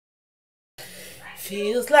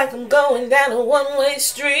Feels like I'm going down a one-way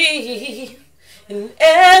street in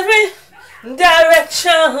every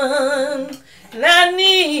direction. And I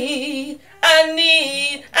need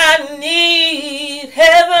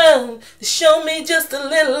heaven to show me just a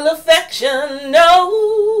little affection.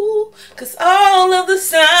 No, 'cause all of the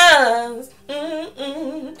signs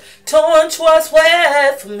torn towards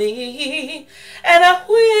wet for me. And I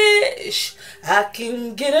wish I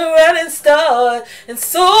can get a running start and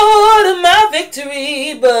soar to my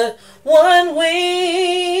victory. But one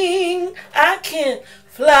wing, I can't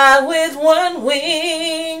fly with one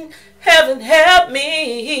wing. Heaven help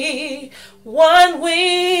me. One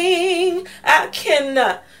wing, I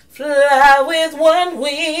cannot fly with one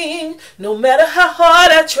wing. No matter how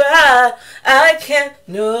hard I try, I can't.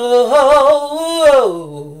 No.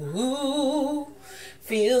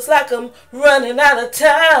 Feels like I'm running out of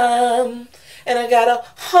time. And I got a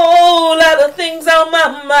whole lot of things on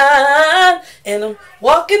my mind. And I'm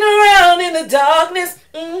walking around in the darkness,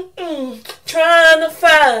 trying to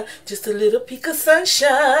find just a little peak of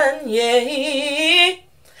sunshine, yeah.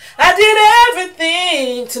 I did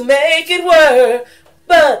everything to make it work,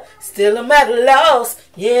 but still I'm at a loss,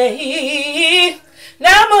 yeah.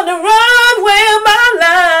 Now I'm on the runway of my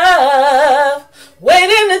life,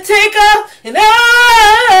 waiting to take off, and I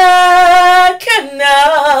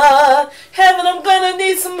cannot. Heaven, I'm gonna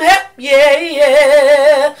need some help,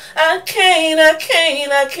 yeah. I can't.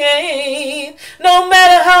 No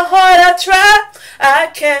matter how hard I try, I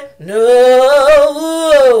can't. No.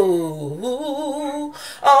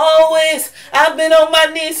 Always, I've been on my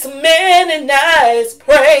knees so many nights,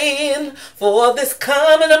 praying for this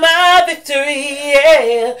coming of my victory,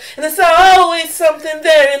 yeah. And there's always something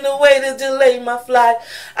there in the way to delay my flight.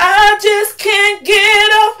 I just can't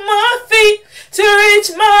get off my feet to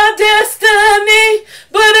reach my destiny,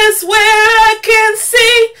 but it's where I can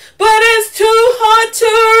see, but it's too hard to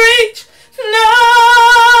reach. No,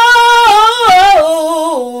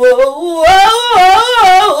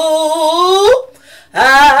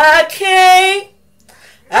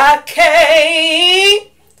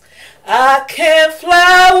 I can't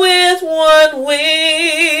fly with one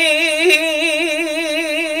wing.